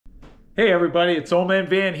Hey everybody, it's Old Man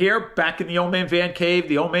Van here, back in the Old Man Van Cave,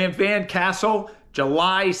 the Old Man Van Castle,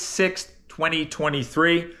 July 6th,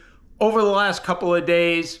 2023. Over the last couple of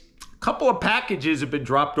days, a couple of packages have been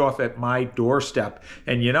dropped off at my doorstep.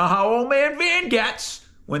 And you know how Old Man Van gets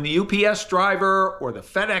when the UPS driver or the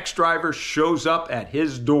FedEx driver shows up at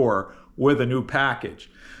his door with a new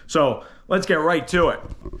package. So let's get right to it.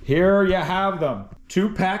 Here you have them. Two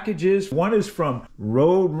packages. One is from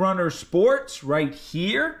Roadrunner Sports right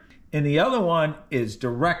here. And the other one is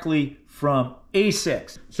directly from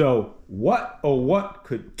Asics. So what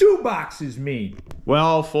could two boxes mean?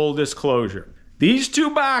 Well, full disclosure. These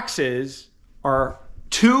two boxes are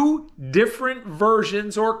two different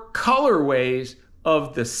versions or colorways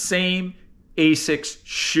of the same Asics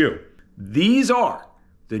shoe. These are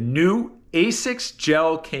the new Asics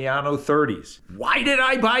Gel-Kayano 30s. Why did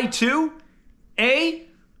I buy two? A,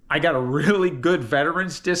 I got a really good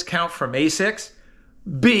veterans discount from Asics.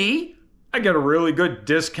 B, I got a really good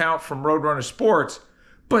discount from Roadrunner Sports.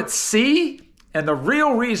 But C, and the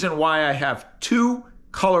real reason why I have two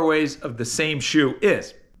colorways of the same shoe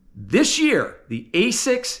is this year, the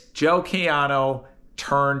Asics Gel-Kayano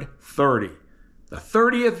turned 30. The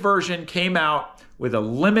 30th version came out with a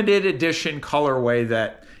limited edition colorway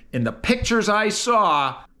that in the pictures I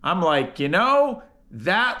saw, I'm like, you know,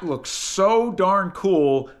 that looks so darn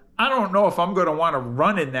cool. I don't know if I'm going to want to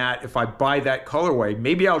run in that if I buy that colorway.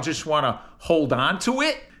 Maybe I'll just want to hold on to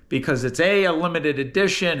it because it's A, a limited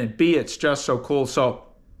edition, and B, it's just so cool. So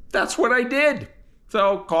that's what I did.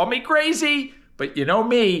 So call me crazy, but you know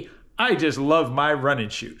me, I just love my running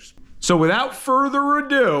shoes. So without further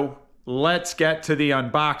ado, let's get to the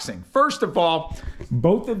unboxing. First of all,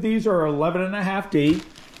 both of these are 11.5D,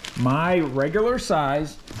 my regular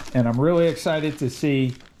size, and I'm really excited to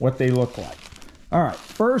see what they look like. All right,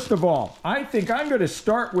 first of all, I think I'm going to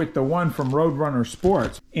start with the one from Roadrunner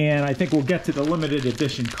Sports, and I think we'll get to the limited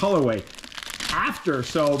edition colorway after,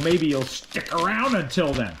 so maybe you'll stick around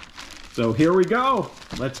until then. So here we go.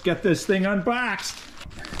 Let's get this thing unboxed.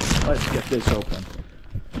 Let's get this open.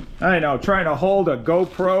 I know, trying to hold a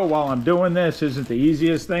GoPro while I'm doing this isn't the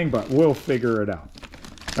easiest thing, but we'll figure it out.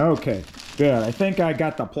 Okay, good. I think I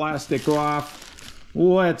got the plastic off.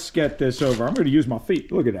 Let's get this over. I'm going to use my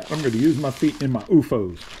feet. Look at that. I'm going to use my feet in my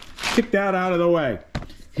UFOs. Kick that out of the way.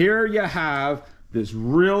 Here you have this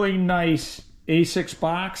really nice Asics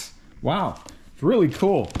box. Wow, it's really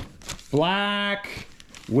cool. Black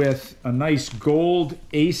with a nice gold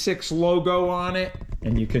Asics logo on it.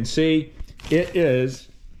 And you can see it is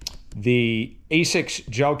the Asics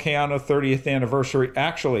Gel-Kayano 30th anniversary.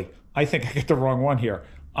 Actually, I think I got the wrong one here.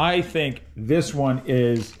 I think this one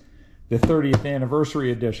is the 30th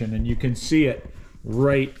anniversary edition, and you can see it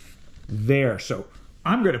right there. So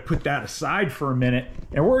I'm going to put that aside for a minute,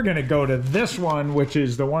 and we're going to go to this one, which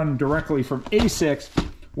is the one directly from Asics,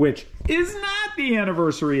 which is not the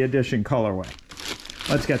anniversary edition colorway.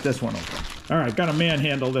 Let's get this one open. All right, got to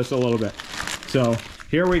manhandle this a little bit. So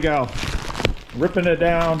here we go. Ripping it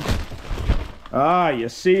down. You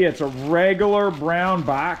see it's a regular brown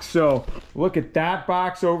box. So look at that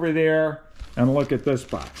box over there and look at this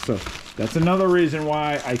box. So that's another reason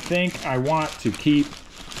why I think I want to keep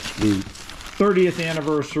the 30th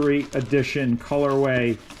anniversary edition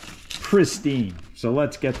colorway pristine. So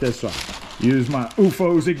let's get this off. Use my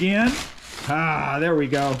UFOs again. There we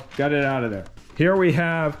go. Got it out of there. Here we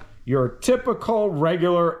have your typical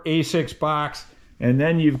regular Asics box. And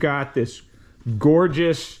then you've got this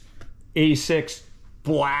gorgeous Asics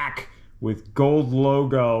black with gold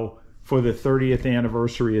logo for the 30th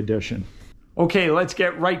anniversary edition. Okay, let's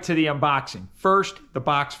get right to the unboxing. First, the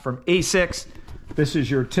box from Asics. This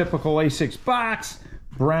is your typical Asics box,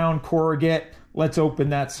 brown corrugate. Let's open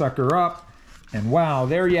that sucker up. And wow,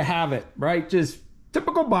 there you have it, right? Just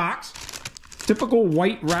typical box, typical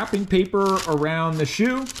white wrapping paper around the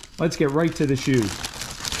shoe. Let's get right to the shoes.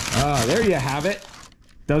 There you have it.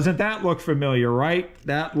 Doesn't that look familiar, right?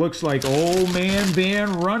 That looks like Old Man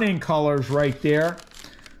Van running colors right there.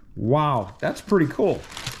 Wow, that's pretty cool.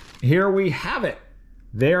 Here we have it.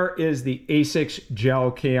 There is the Asics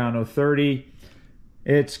Gel-Kayano 30.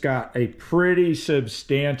 It's got a pretty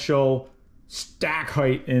substantial stack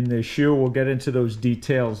height in the shoe. We'll get into those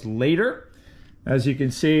details later. As you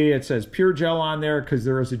can see, it says pure gel on there because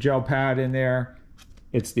there is a gel pad in there.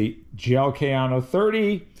 It's the Gel-Kayano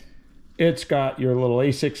 30. It's got your little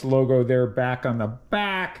Asics logo there back on the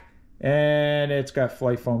back. And it's got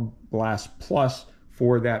Flight Foam Blast Plus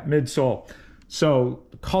for that midsole. So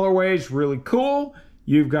the colorway is really cool.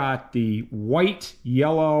 You've got the white,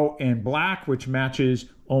 yellow, and black, which matches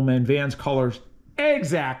Old Man Van's colors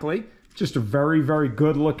exactly. Just a very, very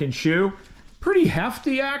good looking shoe. pretty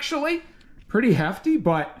hefty actually, pretty hefty,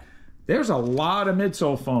 but there's a lot of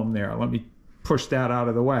midsole foam there. Let me push that out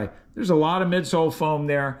of the way. There's a lot of midsole foam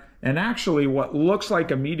there, and actually what looks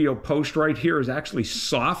like a medial post right here is actually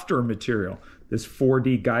softer material. This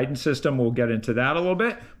 4D guidance system, we'll get into that a little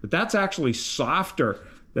bit, but that's actually softer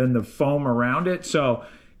than the foam around it. So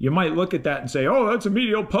you might look at that and say, oh, that's a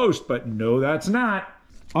medial post, but no, that's not.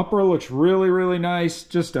 Upper looks really, really nice.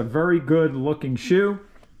 Just a very good looking shoe.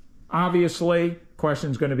 Obviously,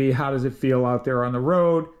 question's gonna be, how does it feel out there on the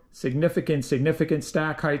road? Significant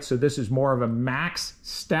stack height. So this is more of a max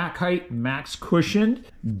stack height, max cushioned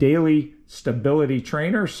daily stability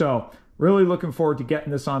trainer. So really looking forward to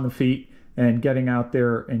getting this on the feet and getting out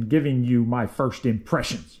there and giving you my first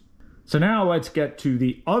impressions. So now let's get to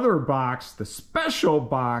the other box, the special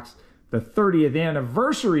box, the 30th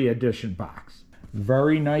anniversary edition box.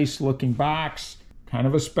 Very nice looking box, kind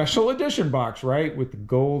of a special edition box, right? With the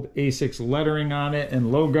gold Asics lettering on it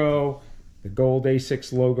and logo, the gold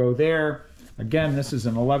Asics logo there. Again, this is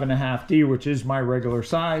an 11.5D, which is my regular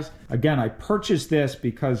size. Again, I purchased this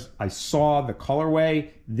because I saw the colorway.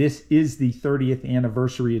 This is the 30th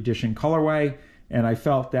anniversary edition colorway, and I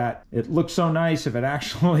felt that it looked so nice. If it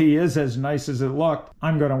actually is as nice as it looked,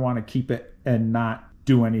 I'm gonna wanna keep it and not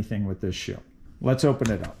do anything with this shoe. Let's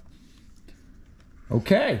open it up.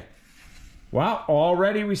 Okay. Well,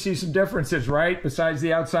 already we see some differences, right? Besides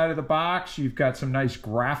the outside of the box, you've got some nice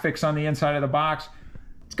graphics on the inside of the box.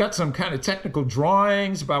 It's got some kind of technical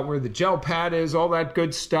drawings about where the gel pad is, all that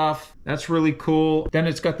good stuff. That's really cool. Then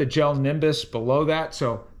it's got the gel nimbus below that,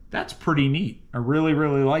 so that's pretty neat. I really,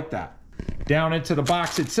 really like that. Down into the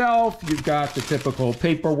box itself, you've got the typical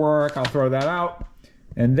paperwork. I'll throw that out.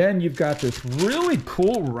 And then you've got this really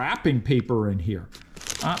cool wrapping paper in here.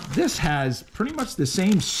 This has pretty much the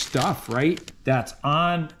same stuff, right? That's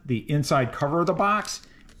on the inside cover of the box.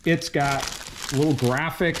 It's got little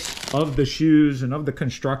graphics of the shoes and of the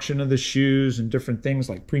construction of the shoes and different things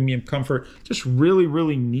like premium comfort. Just really,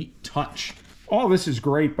 really neat touch. All this is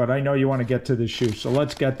great, but I know you want to get to the shoe. So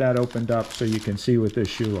let's get that opened up so you can see what this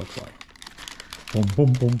shoe looks like. Boom,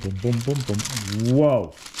 boom, boom, boom, boom, boom, boom.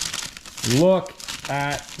 Whoa. Look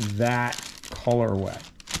at that colorway.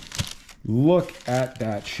 Look at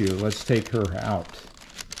that shoe. Let's take her out.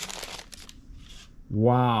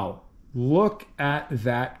 Wow. Look at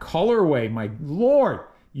that colorway, my Lord.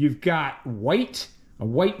 You've got white, a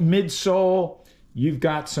white midsole. You've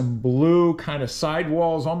got some blue kind of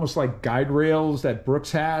sidewalls, almost like guide rails that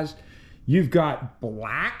Brooks has. You've got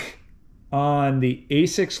black on the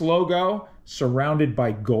Asics logo surrounded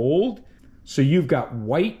by gold. So you've got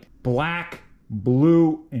white, black,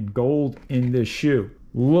 blue, and gold in this shoe.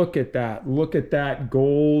 Look at that. Look at that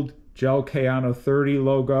gold Gel-Kayano 30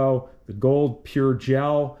 logo, the gold pure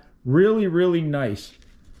gel. Really, really nice.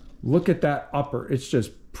 Look at that upper. It's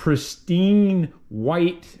just pristine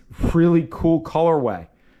white, really cool colorway.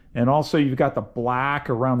 And also you've got the black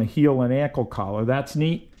around the heel and ankle collar. That's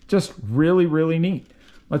neat. Just really, really neat.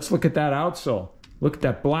 Let's look at that outsole. Look at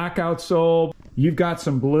that black outsole. You've got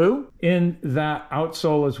some blue in that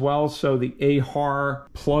outsole as well. So the AHAR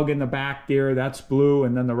plug in the back there, that's blue.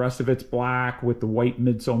 And then the rest of it's black with the white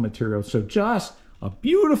midsole material. So just a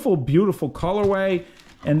beautiful, beautiful colorway.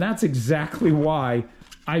 And that's exactly why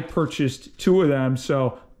I purchased two of them.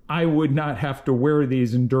 So I would not have to wear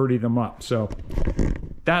these and dirty them up. So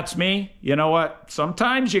that's me. You know what?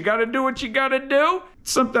 Sometimes you got to do what you got to do.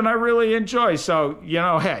 It's something I really enjoy. So,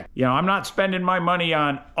 hey, I'm not spending my money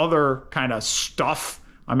on other kind of stuff.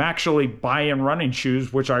 I'm actually buying running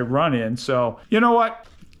shoes, which I run in. So, you know what?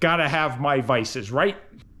 Got to have my vices, right?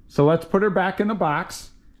 So let's put her back in the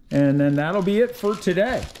box. And then that'll be it for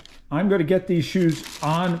today. I'm going to get these shoes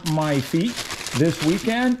on my feet this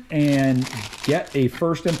weekend and get a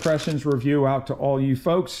first impressions review out to all you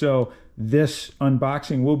folks. So this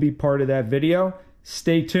unboxing will be part of that video.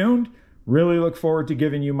 Stay tuned. Really look forward to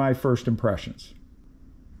giving you my first impressions.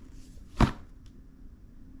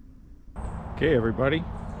 Okay, everybody.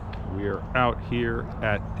 We are out here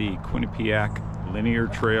at the Quinnipiac Linear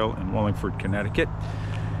Trail in Wallingford, Connecticut.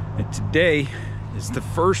 And today is the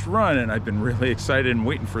first run, and I've been really excited and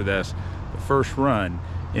waiting for this. The first run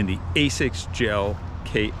in the Asics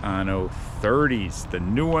Gel-Kayano 30s, the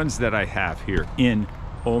new ones that I have here in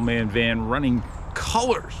Old Man Van running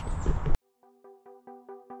colors.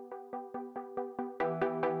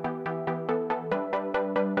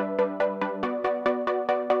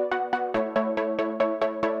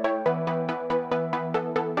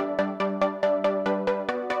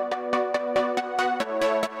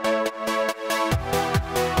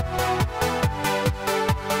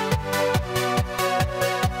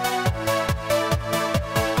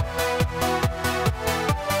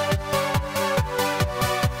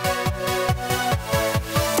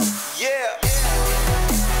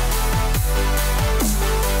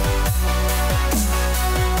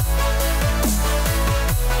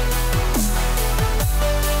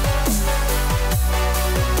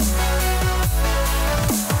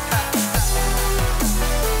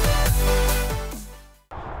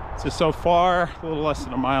 So far, a little less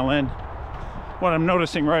than a mile in, what I'm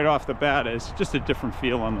noticing right off the bat is just a different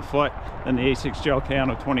feel on the foot than the Asics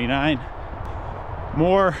Gel-Kayano 29.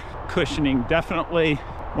 More cushioning, definitely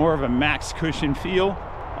more of a max cushion feel.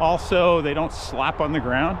 Also, they don't slap on the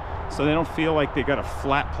ground, so they don't feel like they got a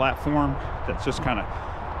flat platform that's just kind of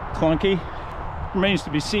clunky. Remains to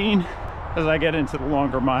be seen as I get into the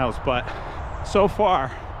longer miles, but so far,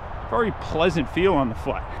 very pleasant feel on the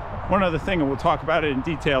foot. One other thing, and we'll talk about it in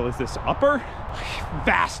detail, is this upper.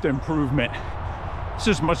 Vast improvement. It's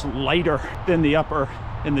just much lighter than the upper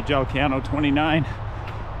in the Gel-Kayano 29.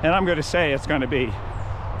 And I'm gonna say it's gonna be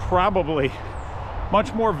probably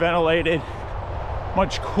much more ventilated,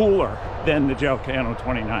 much cooler than the Gel-Kayano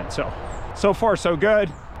 29. So far so good.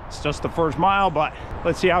 It's just the first mile, but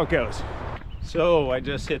let's see how it goes. So I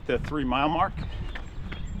just hit the 3 mile mark.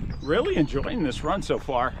 Really enjoying this run so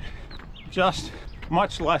far. Just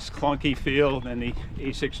much less clunky feel than the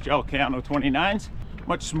Asics Gel-Kayano 29s.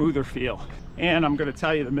 Much smoother feel. And I'm gonna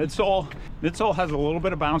tell you, the midsole has a little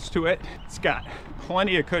bit of bounce to it. It's got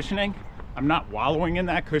plenty of cushioning. I'm not wallowing in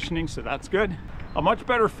that cushioning, so that's good. A much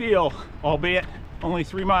better feel, albeit only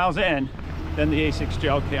 3 miles in, than the Asics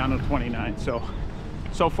Gel-Kayano 29.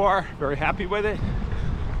 So far, very happy with it.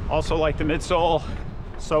 Also like the midsole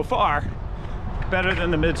so far, better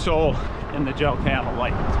than the midsole in the Gel-Kayano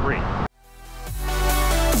Light 3.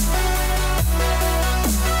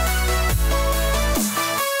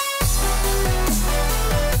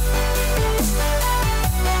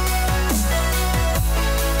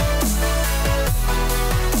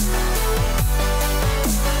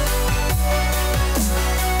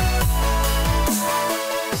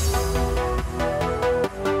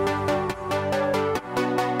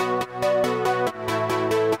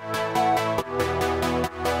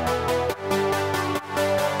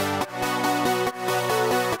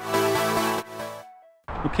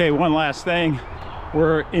 Okay, one last thing.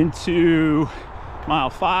 We're into mile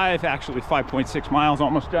 5, actually 5.6 miles,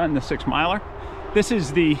 almost done, the 6 miler. This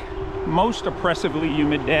is the most oppressively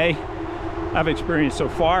humid day I've experienced so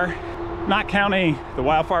far, not counting the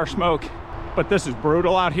wildfire smoke, but this is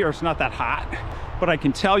brutal out here. It's not that hot, but I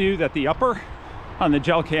can tell you that the upper on the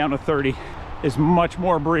Gel-Kayano 30 is much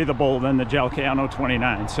more breathable than the Gel-Kayano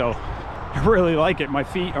 29. So I really like it. My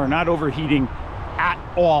feet are not overheating at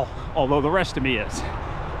all, although the rest of me is.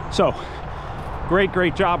 So,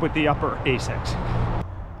 great job with the upper Asics.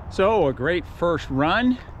 So, a great first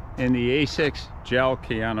run in the Asics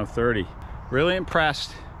Gel-Kayano 30. Really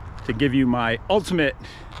impressed to give you my ultimate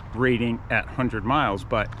rating at 100 miles,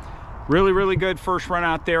 but really good first run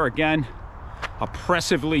out there. Again,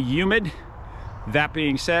 oppressively humid. That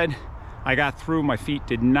being said, I got through, my feet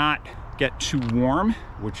did not get too warm,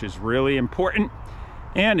 which is really important,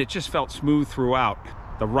 and it just felt smooth throughout.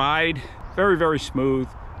 The ride, very smooth.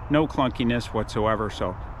 No clunkiness whatsoever,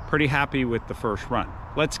 so pretty happy with the first run.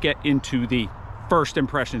 Let's get into the first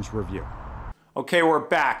impressions review. Okay, we're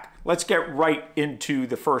back. Let's get right into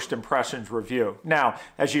the first impressions review. Now,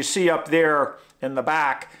 as you see up there in the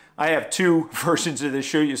back, I have 2 versions of the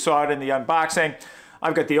shoe. You saw it in the unboxing.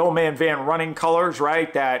 I've got the Old Man Van running colors,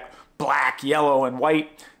 right? That black, yellow, and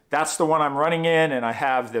white. That's the one I'm running in, and I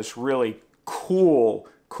have this really cool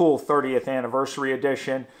 30th anniversary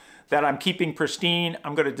edition that I'm keeping pristine.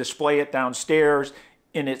 I'm gonna display it downstairs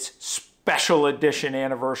in its special edition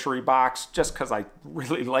anniversary box, just because I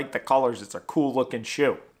really like the colors. It's a cool looking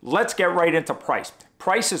shoe. Let's get right into price.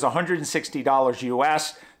 Price is $160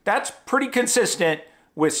 US. That's pretty consistent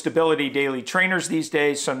with Stability Daily Trainers these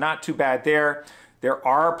days, so not too bad there. There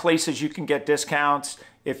are places you can get discounts.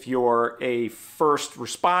 If you're a first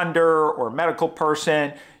responder or medical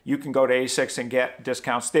person, you can go to Asics and get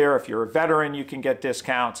discounts there. If you're a veteran, you can get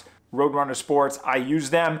discounts. Roadrunner Sports, I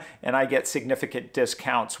use them and I get significant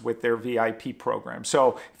discounts with their VIP program.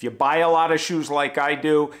 So if you buy a lot of shoes like I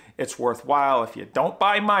do, it's worthwhile. If you don't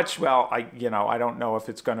buy much, well, I don't know if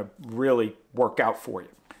it's gonna really work out for you.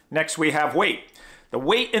 Next we have weight. The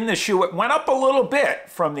weight in the shoe, it went up a little bit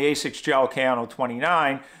from the Asics Gel-Kayano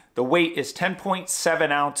 29. The weight is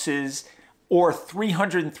 10.7 ounces or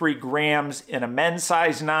 303 grams in a men's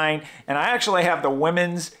size 9. And I actually have the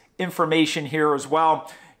women's information here as well.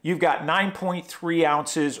 You've got 9.3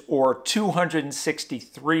 ounces or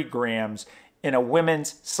 263 grams in a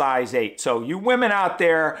women's size 8. So you women out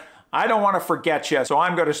there, I don't want to forget you, so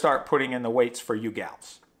I'm going to start putting in the weights for you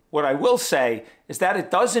gals. What I will say is that it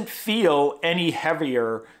doesn't feel any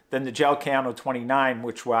heavier than the Gel-Kayano 29,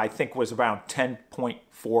 which I think was around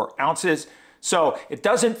 10.4 ounces. So it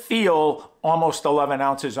doesn't feel almost 11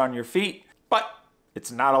 ounces on your feet, but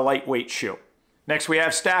it's not a lightweight shoe. Next we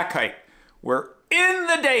have stack height. We're in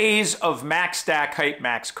the days of max stack height,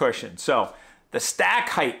 max cushion. So the stack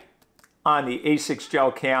height on the Asics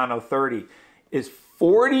Gel-Kayano 30 is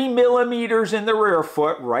 40 millimeters in the rear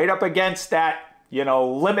foot, right up against that,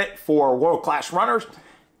 limit for world-class runners,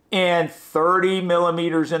 and 30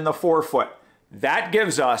 millimeters in the forefoot. That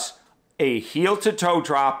gives us a heel to toe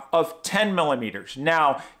drop of 10 millimeters.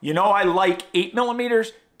 Now, I like 8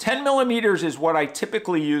 millimeters. 10 millimeters is what I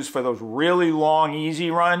typically use for those really long,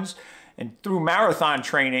 easy runs. And through marathon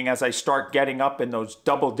training, as I start getting up in those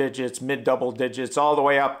double digits, mid double digits, all the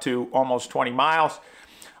way up to almost 20 miles,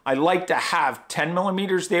 I like to have 10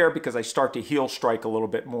 millimeters there because I start to heel strike a little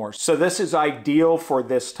bit more. So this is ideal for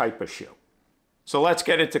this type of shoe. So let's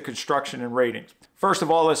get into construction and ratings. First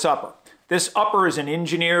of all, this upper. This upper is an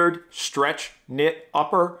engineered stretch knit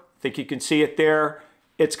upper. I think you can see it there.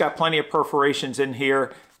 It's got plenty of perforations in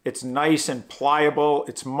here. It's nice and pliable.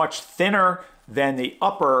 It's much thinner than the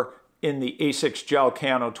upper in the Asics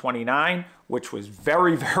Gel-Kayano 29, which was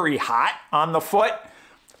very, very hot on the foot.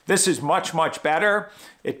 This is much, much better.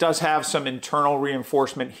 It does have some internal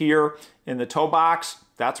reinforcement here in the toe box.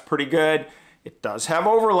 That's pretty good. It does have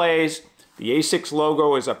overlays. The Asics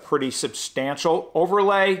logo is a pretty substantial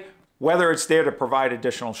overlay. Whether it's there to provide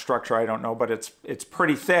additional structure, I don't know, but it's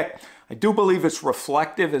pretty thick. I do believe it's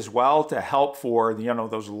reflective as well to help for,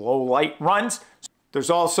 those low light runs. There's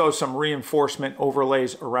also some reinforcement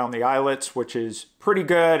overlays around the eyelets, which is pretty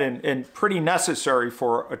good and pretty necessary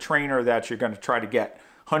for a trainer that you're going to try to get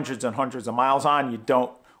hundreds and hundreds of miles on. You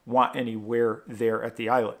don't want any wear there at the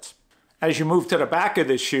eyelets. As you move to the back of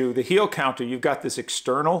the shoe, the heel counter, you've got this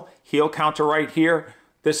external heel counter right here.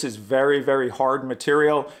 This is very, very hard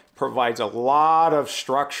material, provides a lot of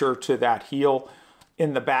structure to that heel.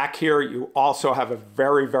 In the back here, you also have a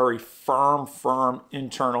very, very firm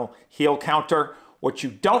internal heel counter. What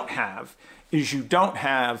you don't have is you don't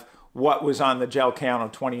have what was on the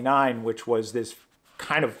Gel-Kayano 29, which was this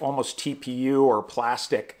kind of almost TPU or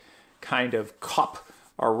plastic kind of cup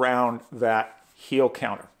around that heel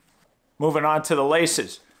counter. Moving on to the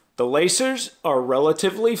laces. The laces are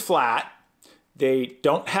relatively flat. They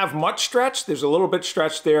don't have much stretch. There's a little bit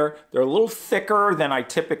stretch there. They're a little thicker than I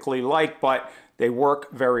typically like, but they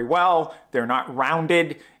work very well. They're not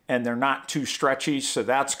rounded and they're not too stretchy, so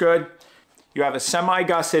that's good. You have a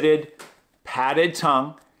semi-gusseted, padded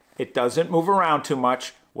tongue. It doesn't move around too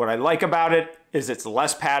much. What I like about it is it's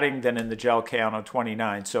less padding than in the Gel-Kayano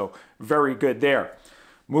 29, so very good there.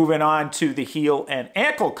 Moving on to the heel and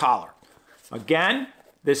ankle collar. Again,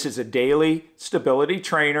 this is a daily stability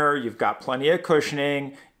trainer. You've got plenty of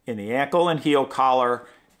cushioning in the ankle and heel collar.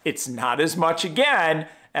 It's not as much, again,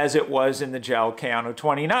 as it was in the Gel-Kayano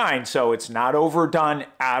 29, so it's not overdone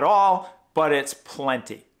at all, but it's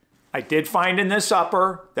plenty. I did find in this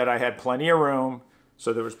upper that I had plenty of room.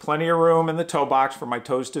 So there was plenty of room in the toe box for my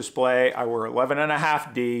toes to display. I wore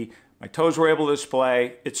 11.5D. My toes were able to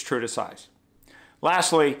display. It's true to size.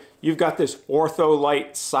 Lastly, you've got this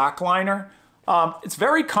Ortholite sock liner. It's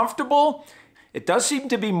very comfortable. It does seem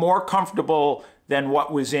to be more comfortable than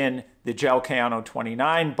what was in the Gel-Kayano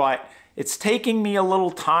 29, but it's taking me a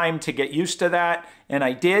little time to get used to that. And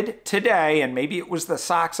I did today, and maybe it was the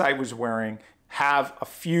socks I was wearing, have a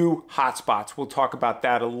few hot spots. We'll talk about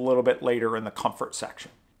that a little bit later in the comfort section.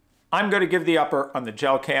 I'm going to give the upper on the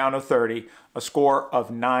Gel-Kayano 30 a score of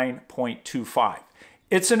 9.25.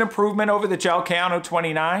 It's an improvement over the Gel-Kayano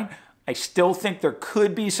 29. I still think there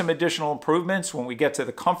could be some additional improvements when we get to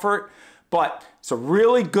the comfort, but it's a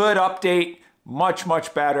really good update, much,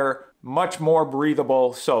 much better, much more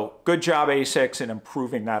breathable. So good job, Asics, in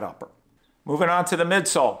improving that upper. Moving on to the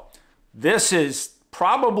midsole. This is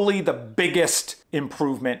probably the biggest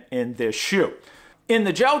improvement in this shoe. In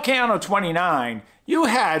the Gel-Kayano 29, you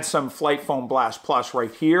had some Flight Foam Blast Plus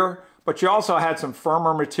right here, but you also had some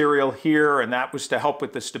firmer material here, and that was to help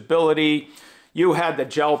with the stability. You had the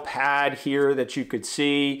gel pad here that you could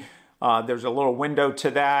see. There's a little window to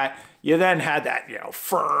that. You then had that,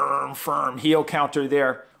 firm heel counter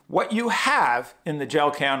there. What you have in the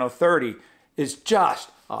Gel-Kayano 30 is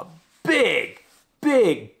just a big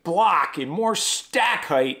block and more stack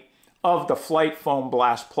height of the Flight Foam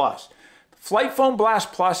Blast Plus. The Flight Foam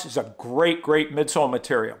Blast Plus is a great midsole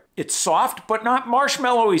material. It's soft, but not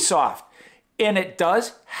marshmallowy soft. And it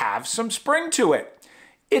does have some spring to it.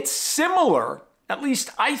 It's similar, at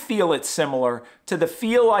least I feel it's similar, to the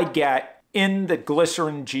feel I get in the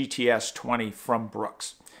Glycerin GTS 20 from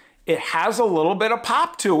Brooks. It has a little bit of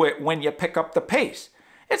pop to it when you pick up the pace.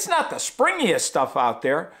 It's not the springiest stuff out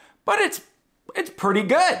there, but it's pretty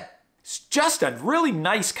good. It's just a really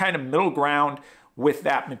nice kind of middle ground with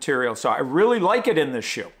that material. So I really like it in this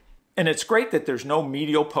shoe. And it's great that there's no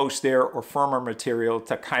medial post there or firmer material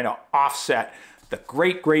to kind of offset the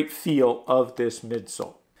great feel of this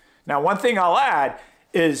midsole. Now, one thing I'll add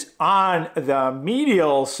is on the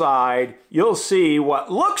medial side, you'll see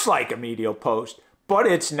what looks like a medial post, but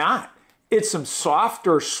it's not. It's some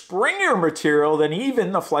softer, springier material than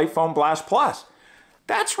even the Flight Foam Blast Plus.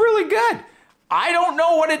 That's really good. I don't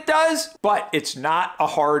know what it does, but it's not a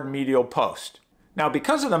hard medial post. Now,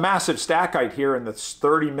 because of the massive stack height here and the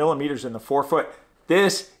 30 millimeters in the forefoot,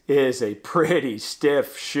 this is a pretty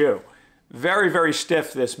stiff shoe. Very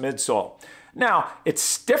stiff, this midsole. Now, it's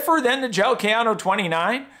stiffer than the Gel-Kayano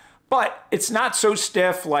 29, but it's not so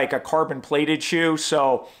stiff like a carbon-plated shoe,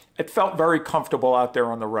 so it felt very comfortable out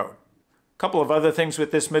there on the road. A couple of other things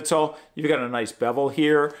with this midsole. You've got a nice bevel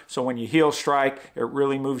here, so when you heel strike, it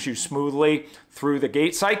really moves you smoothly through the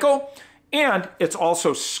gait cycle. And it's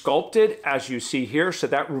also sculpted, as you see here, so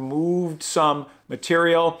that removed some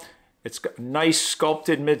material. It's got a nice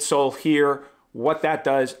sculpted midsole here. What that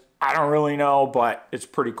does, I don't really know, but it's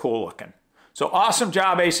pretty cool looking. So awesome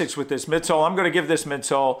job, Asics, with this midsole. I'm going to give this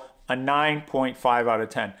midsole a 9.5 out of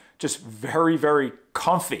 10. Just very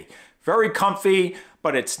comfy. Very comfy,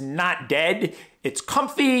 but it's not dead. It's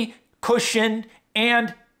comfy, cushioned,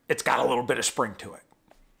 and it's got a little bit of spring to it.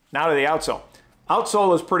 Now to the outsole.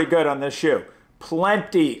 Outsole is pretty good on this shoe.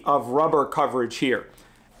 Plenty of rubber coverage here.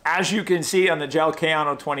 As you can see on the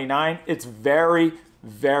Gel-Kayano 29, it's very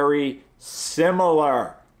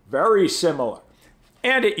similar. Very similar.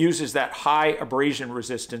 And it uses that high abrasion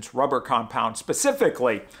resistance rubber compound,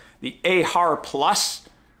 specifically the AHAR Plus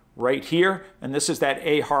right here. And this is that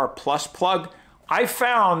AHAR Plus plug. I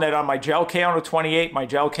found that on my Gel-Kayano 28, my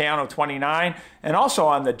Gel-Kayano 29, and also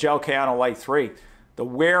on the Gel-Kayano Light 3, the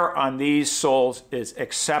wear on these soles is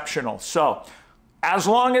exceptional. So as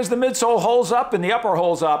long as the midsole holds up and the upper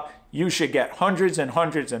holds up, you should get hundreds and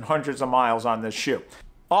hundreds of miles on this shoe.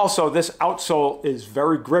 Also, this outsole is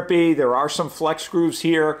very grippy. There are some flex grooves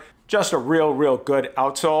here. Just a real good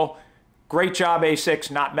outsole. Great job, Asics,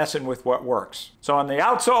 not messing with what works. So on the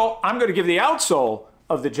outsole, I'm going to give the outsole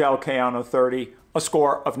of the Gel-Kayano 30 a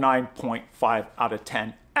score of 9.5 out of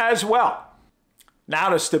 10 as well. Now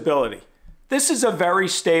to stability. This is a very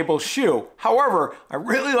stable shoe. However, I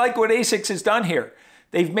really like what Asics has done here.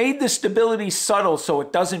 They've made the stability subtle so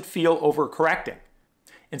it doesn't feel overcorrecting.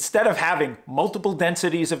 Instead of having multiple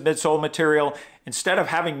densities of midsole material, instead of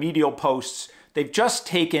having medial posts, they've just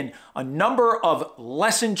taken a number of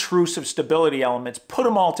less intrusive stability elements, put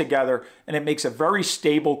them all together, and it makes a very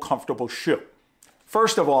stable, comfortable shoe.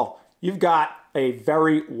 First of all, you've got a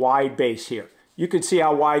very wide base here. You can see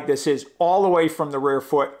how wide this is all the way from the rear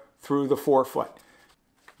foot through the forefoot.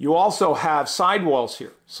 You also have sidewalls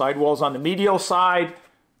here. Sidewalls on the medial side,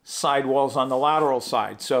 sidewalls on the lateral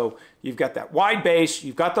side. So you've got that wide base,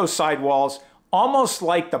 you've got those sidewalls, almost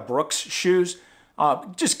like the Brooks shoes.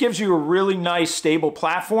 Just gives you a really nice stable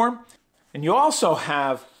platform. And you also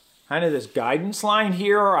have kind of this guidance line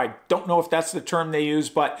here. I don't know if that's the term they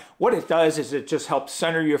use, but what it does is it just helps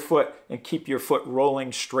center your foot and keep your foot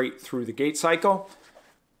rolling straight through the gait cycle.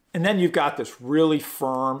 And then you've got this really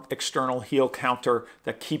firm external heel counter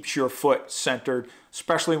that keeps your foot centered,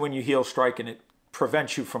 especially when you heel strike, and it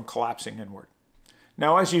prevents you from collapsing inward.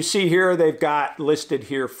 Now, as you see here, they've got listed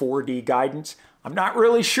here 4D guidance. I'm not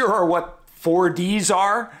really sure what 4Ds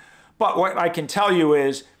are, but what I can tell you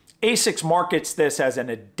is Asics markets this as an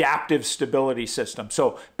adaptive stability system.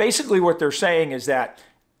 So basically what they're saying is that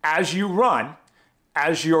as you run,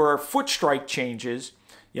 as your foot strike changes,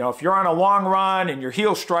 you know, if you're on a long run and you're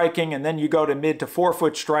heel striking and then you go to mid to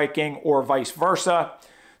forefoot striking or vice versa,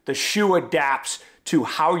 the shoe adapts to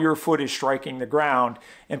how your foot is striking the ground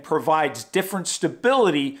and provides different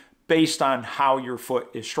stability based on how your foot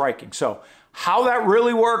is striking. So how that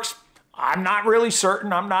really works, I'm not really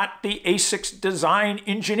certain. I'm not the Asics design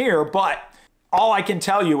engineer, but all I can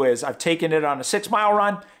tell you is I've taken it on a 6-mile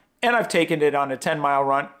run and I've taken it on a 10-mile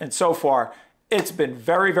run. And so far, it's been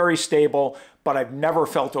very stable, but I've never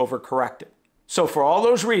felt overcorrected. So for all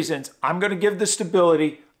those reasons, I'm going to give the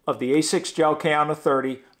stability of the Asics Gel-Kayano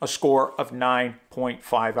 30 a score of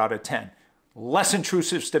 9.5 out of 10. Less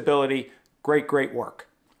intrusive stability, great work.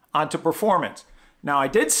 On to performance. Now, I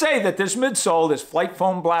did say that this midsole, this Flight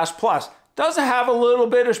Foam Blast Plus, does have a little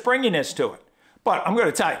bit of springiness to it. But I'm going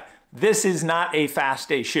to tell you, this is not a fast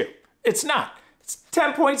day shoe. It's not. It's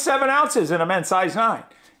 10.7 ounces in a men's size 9.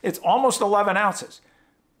 It's almost 11 ounces.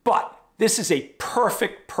 But this is a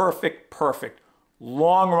perfect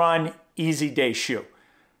long run, easy day shoe.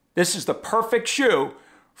 This is the perfect shoe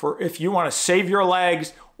for if you want to save your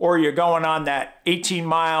legs or you're going on that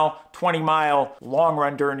 18-mile, 20-mile long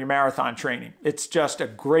run during your marathon training. It's just a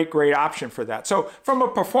great, great option for that. So from a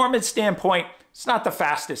performance standpoint, it's not the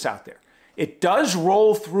fastest out there. It does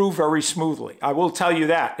roll through very smoothly. I will tell you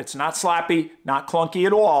that. It's not sloppy, not clunky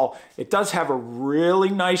at all. It does have a really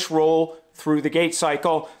nice roll through the gait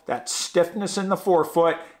cycle, that stiffness in the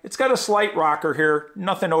forefoot. It's got a slight rocker here,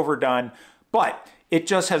 nothing overdone, but it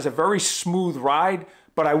just has a very smooth ride,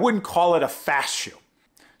 but I wouldn't call it a fast shoe.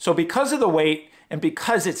 So because of the weight and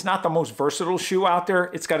because it's not the most versatile shoe out there,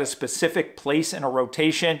 it's got a specific place in a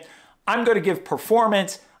rotation, I'm going to give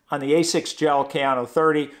performance on the Asics Gel-Kayano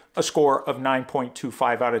 30 a score of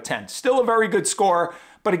 9.25 out of 10. Still a very good score,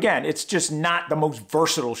 but again, it's just not the most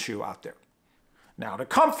versatile shoe out there. Now to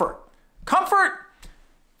comfort. Comfort,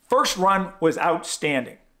 first run was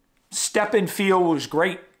outstanding. Step and feel was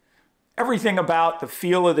great. Everything about the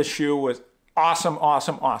feel of the shoe was awesome,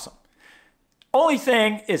 awesome, awesome. Only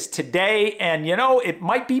thing is today, and you know, it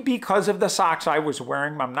might be because of the socks I was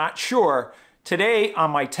wearing, I'm not sure. Today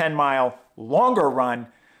on my 10-mile longer run,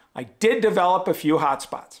 I did develop a few hot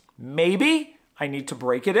spots. Maybe I need to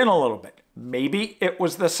break it in a little bit. Maybe it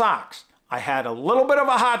was the socks. I had a little bit of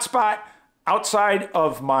a hot spot outside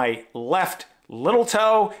of my left little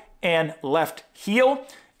toe and left heel,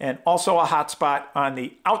 and also a hot spot on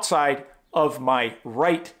the outside of my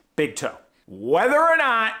right big toe. Whether or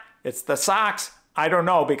not it's the socks, I don't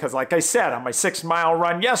know, because like I said, on my 6-mile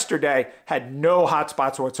run yesterday, had no hot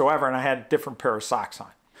spots whatsoever, and I had a different pair of socks on.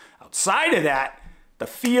 Outside of that, the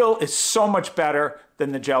feel is so much better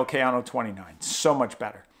than the Gel-Kayano 29, so much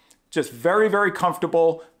better. Just very, very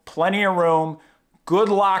comfortable, plenty of room, good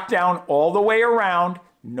lockdown all the way around,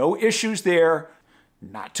 no issues there,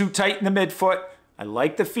 not too tight in the midfoot. I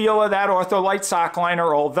like the feel of that Ortholite sock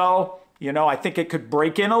liner, although, you know, I think it could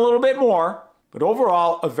break in a little bit more, but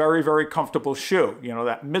overall, a very, very comfortable shoe. You know,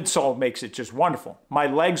 that midsole makes it just wonderful. My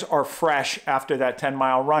legs are fresh after that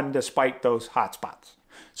 10-mile run, despite those hot spots.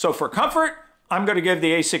 So for comfort, I'm going to give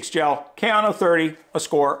the Asics Gel-Kayano 30 a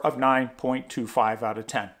score of 9.25 out of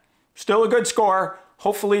 10. Still a good score.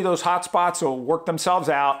 Hopefully those hot spots will work themselves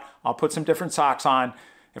out. I'll put some different socks on.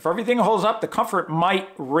 If everything holds up, the comfort might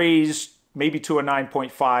raise maybe to a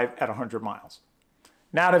 9.5 at 100 miles.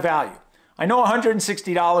 Now to value. I know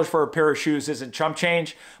 $160 for a pair of shoes isn't chump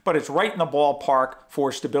change, but it's right in the ballpark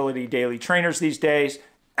for Stability Daily trainers these days.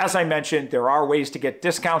 As I mentioned, there are ways to get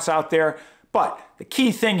discounts out there, but the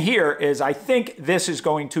key thing here is I think this is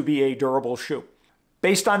going to be a durable shoe.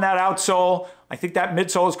 Based on that outsole, I think that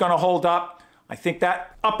midsole is going to hold up. I think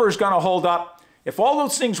that upper is going to hold up. If all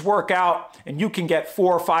those things work out and you can get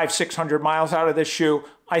 400, 500, 600 miles out of this shoe,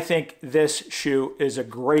 I think this shoe is a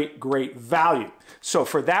great, great value. So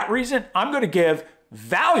for that reason, I'm going to give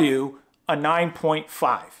value a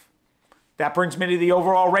 9.5. That brings me to the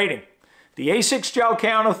overall rating. The Asics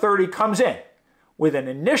Gel-Kayano 30 comes in with an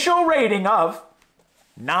initial rating of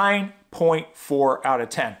 9.4 out of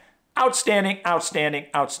 10. Outstanding, outstanding,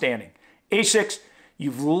 outstanding. Asics,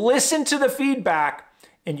 you've listened to the feedback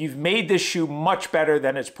and you've made this shoe much better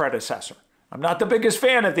than its predecessor. I'm not the biggest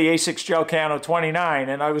fan of the Asics Gel-Kayano 29,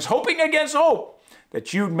 and I was hoping against hope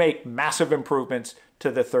that you'd make massive improvements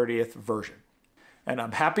to the 30th version. And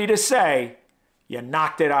I'm happy to say you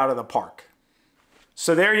knocked it out of the park.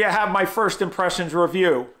 So there you have my first impressions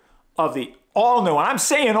review of the all-new, and I'm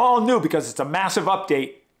saying all-new because it's a massive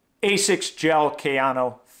update, Asics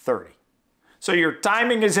Gel-Kayano 30. So your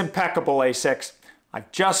timing is impeccable, Asics.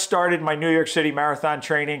 I've just started my New York City Marathon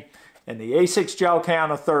training, and the Asics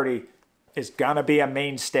Gel-Kayano 30 is gonna be a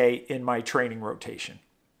mainstay in my training rotation.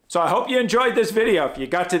 So I hope you enjoyed this video. If you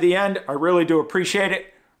got to the end, I really do appreciate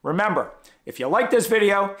it. Remember, if you like this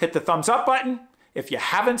video, hit the thumbs up button. If you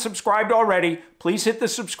haven't subscribed already, please hit the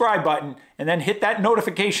subscribe button and then hit that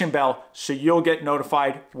notification bell so you'll get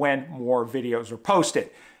notified when more videos are posted.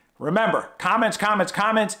 Remember, comments, comments,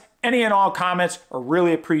 comments, any and all comments are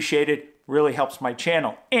really appreciated, really helps my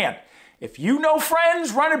channel. And if you know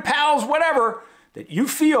friends, running pals, whatever, that you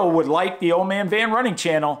feel would like the Old Man Van Running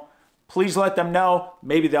channel, please let them know.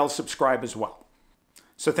 Maybe they'll subscribe as well.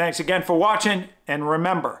 So thanks again for watching, and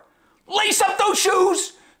remember, lace up those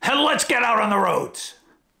shoes and let's get out on the roads.